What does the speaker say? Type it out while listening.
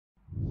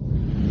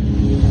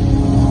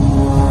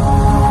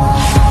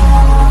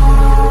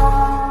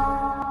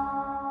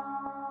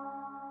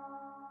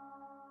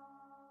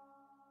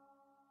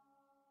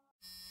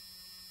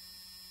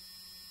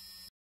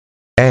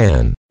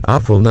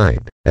Awful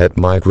night at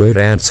my great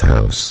aunt's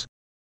house.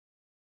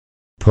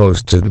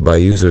 Posted by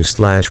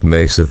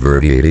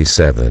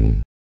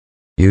user/MesaVerde87.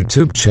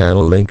 YouTube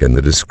channel link in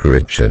the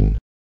description.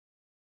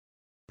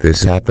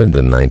 This happened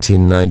in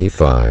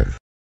 1995.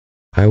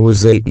 I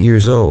was 8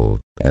 years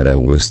old, and I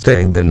was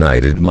staying the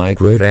night at my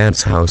great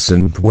aunt's house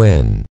in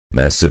Enjoooy,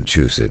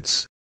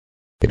 Massachusetts.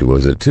 It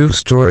was a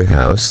 2-story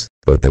house,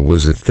 but there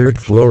was a 3rd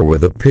floor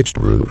with a pitched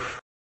roof.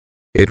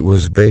 It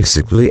was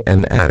basically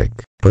an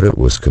attic, but it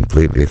was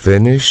completely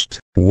finished,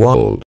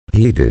 walled,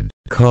 heated,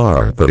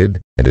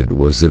 carpeted, and it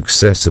was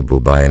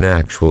accessible by an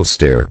actual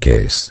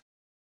staircase.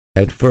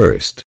 At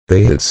first,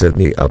 they had set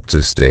me up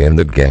to stay in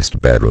the guest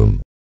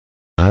bedroom.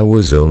 I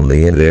was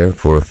only in there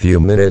for a few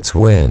minutes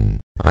when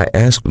I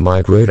asked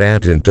my great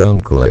aunt and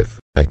uncle if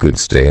I could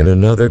stay in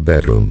another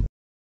bedroom.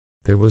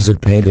 There was a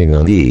painting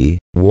on the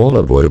wall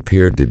of what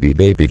appeared to be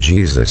baby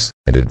Jesus,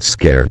 and it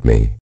scared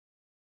me.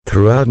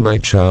 Throughout my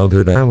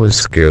childhood I was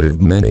scared of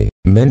many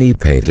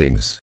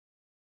paintings.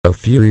 A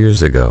few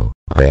years ago,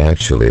 I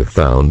actually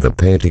found the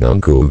painting on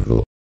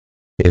Google.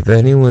 If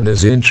anyone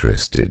is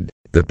interested,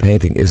 the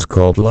painting is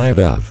called Light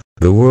of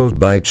the World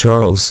by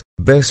Charles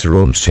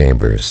Besseron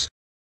Chambers.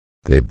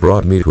 They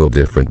brought me to a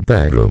different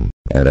bedroom,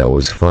 and I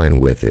was fine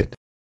with it.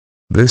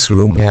 This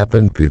room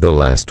happened to be the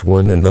last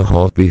one in the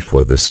hall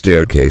before the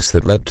staircase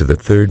that led to the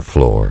 3rd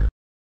floor.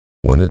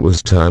 When it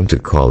was time to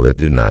call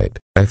it a night,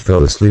 I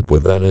fell asleep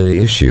without any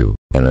issue,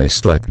 and I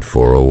slept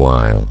for a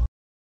while.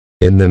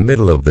 In the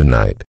middle of the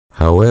night,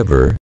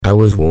 however, I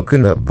was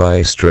woken up by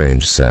a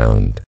strange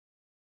sound.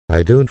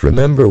 I don't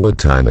remember what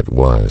time it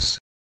was.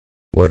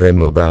 What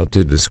I'm about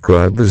to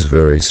describe is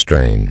very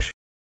strange.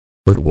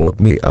 What woke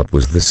me up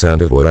was the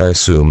sound of what I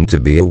assumed to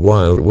be a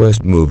Wild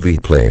West movie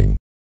playing.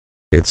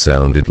 It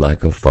sounded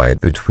like a fight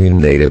between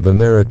Native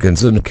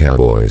Americans and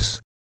cowboys.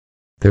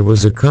 There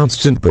was a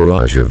constant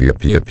barrage of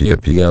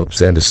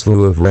yup-yup-yup-yups and a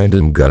slew of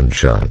random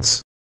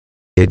gunshots.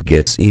 It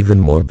gets even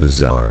more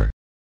bizarre.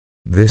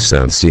 This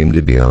sound seemed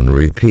to be on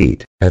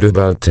repeat, at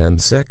about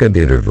 10-second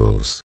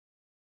intervals.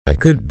 I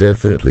could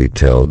definitely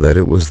tell that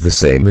it was the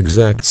same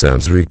exact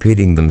sounds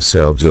repeating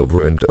themselves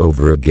over and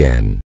over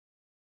again.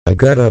 I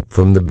got up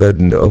from the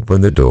bed and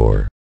opened the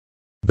door.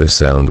 The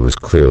sound was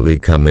clearly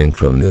coming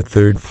from the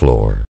 3rd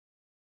floor.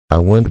 I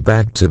went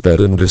back to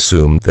bed and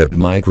assumed that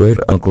my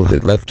great-uncle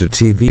had left a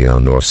TV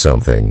on or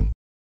something.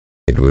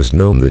 It was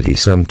known that he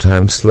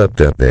sometimes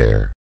slept up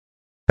there.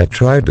 I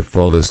tried to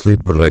fall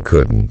asleep but I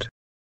couldn't.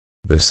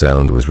 The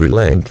sound was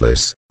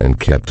relentless, and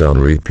kept on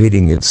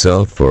repeating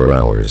itself for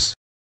hours.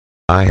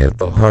 I had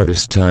the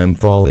hardest time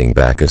falling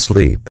back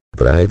asleep,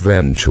 but I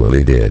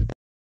eventually did.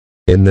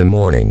 In the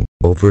morning,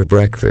 over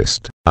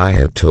breakfast, I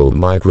had told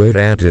my great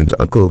aunt and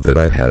uncle that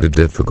I had a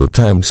difficult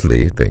time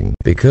sleeping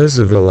because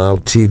of a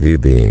loud TV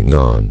being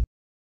on.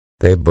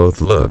 They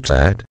both looked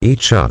at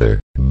each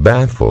other,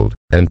 baffled,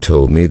 and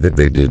told me that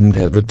they didn't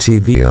have a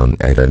TV on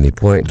at any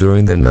point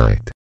during the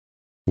night.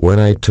 When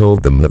I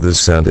told them of the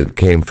sound that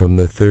came from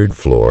the 3rd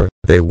floor,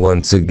 they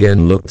once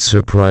again looked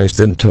surprised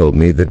and told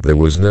me that there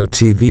was no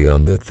TV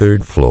on the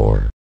 3rd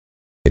floor.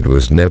 It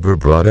was never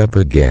brought up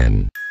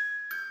again.